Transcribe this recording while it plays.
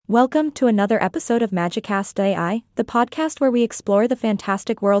Welcome to another episode of Magicast AI, the podcast where we explore the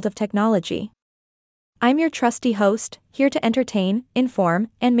fantastic world of technology. I'm your trusty host, here to entertain, inform,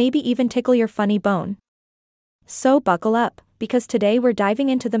 and maybe even tickle your funny bone. So buckle up, because today we're diving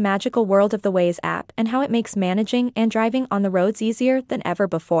into the magical world of the Waze app and how it makes managing and driving on the roads easier than ever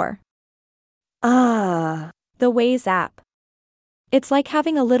before. The Waze app. It's like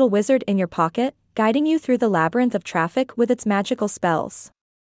having a little wizard in your pocket, guiding you through the labyrinth of traffic with its magical spells.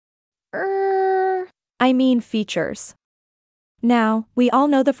 Features. Now, we all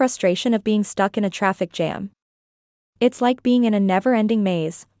know the frustration of being stuck in a traffic jam. It's like being in a never-ending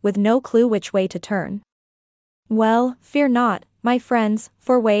maze, with no clue which way to turn. Well, fear not, my friends,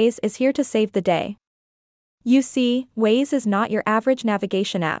 for Waze is here to save the day. You see, Waze is not your average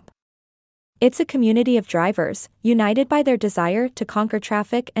navigation app. It's a community of drivers, united by their desire to conquer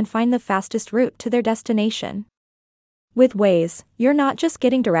traffic and find the fastest route to their destination. With Waze, you're not just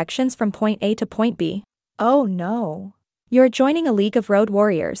getting directions from point A to point B. Oh no. You're joining a league of road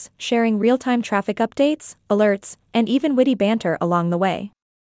warriors, sharing real-time traffic updates, alerts, and even witty banter along the way.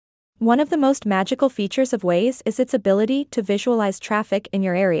 One of the most magical features of Waze is its ability to visualize traffic in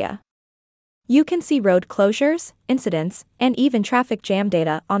your area. You can see road closures, incidents, and even traffic jam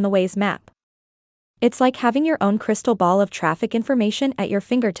data on the Waze map. It's like having your own crystal ball of traffic information at your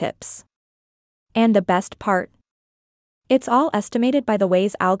fingertips. And the best part? It's all estimated by the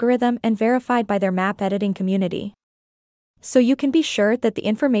Waze algorithm and verified by their map editing community. So you can be sure that the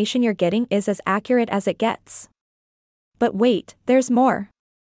information you're getting is as accurate as it gets. But wait, there's more.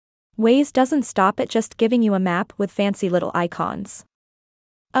 Waze doesn't stop at just giving you a map with fancy little icons.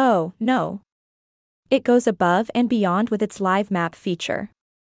 Oh, no. It goes above and beyond with its live map feature.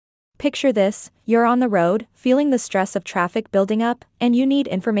 Picture this, you're on the road, feeling the stress of traffic building up, and you need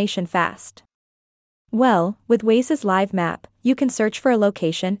information fast. Well, with Waze's live map, you can search for a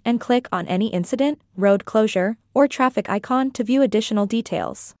location and click on any incident, road closure, or traffic icon to view additional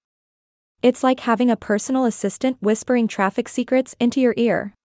details. It's like having a personal assistant whispering traffic secrets into your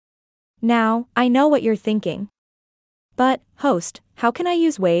ear. Now, I know what you're thinking. But, host, how can I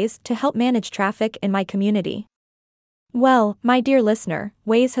use Waze to help manage traffic in my community? Well, my dear listener,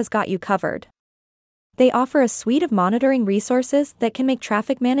 Waze has got you covered. They offer a suite of monitoring resources that can make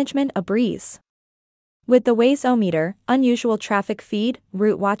traffic management a breeze. With the Waze-O-Meter, unusual traffic feed,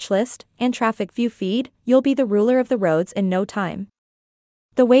 route watch list, and traffic view feed, you'll be the ruler of the roads in no time.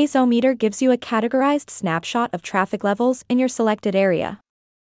 The Waze-O-Meter gives you a categorized snapshot of traffic levels in your selected area.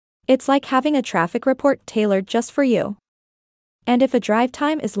 It's like having a traffic report tailored just for you. And if a drive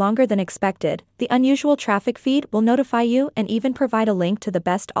time is longer than expected, the unusual traffic feed will notify you and even provide a link to the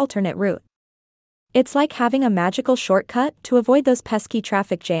best alternate route. It's like having a magical shortcut to avoid those pesky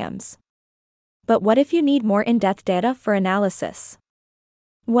traffic jams. But what if you need more in-depth data for analysis?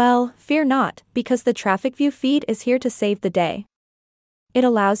 Well, fear not, because the Traffic View feed is here to save the day. It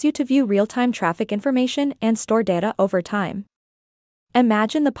allows you to view real-time traffic information and store data over time.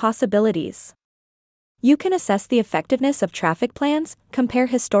 Imagine the possibilities. You can assess the effectiveness of traffic plans, compare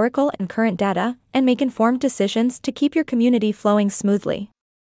historical and current data, and make informed decisions to keep your community flowing smoothly.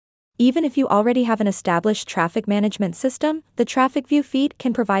 Even if you already have an established traffic management system, the Traffic View feed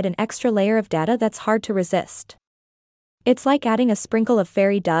can provide an extra layer of data that's hard to resist. It's like adding a sprinkle of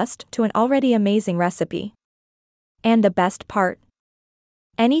fairy dust to an already amazing recipe. And the best part?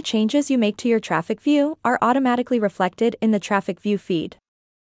 Any changes you make to your Traffic View are automatically reflected in the Traffic View feed.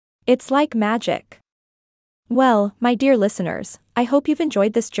 It's like magic. Well, my dear listeners, I hope you've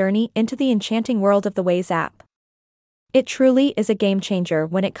enjoyed this journey into the enchanting world of the Waze app. It truly is a game changer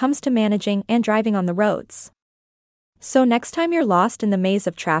when it comes to managing and driving on the roads. So next time you're lost in the maze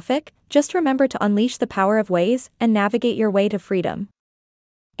of traffic, just remember to unleash the power of Waze and navigate your way to freedom.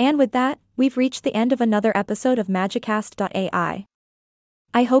 And with that, we've reached the end of another episode of Magicast.ai.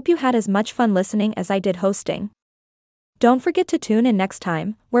 I hope you had as much fun listening as I did hosting. Don't forget to tune in next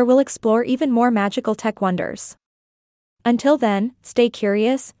time, where we'll explore even more magical tech wonders. Until then, stay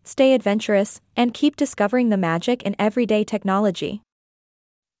curious, stay adventurous, and keep discovering the magic in everyday technology.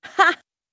 Ha!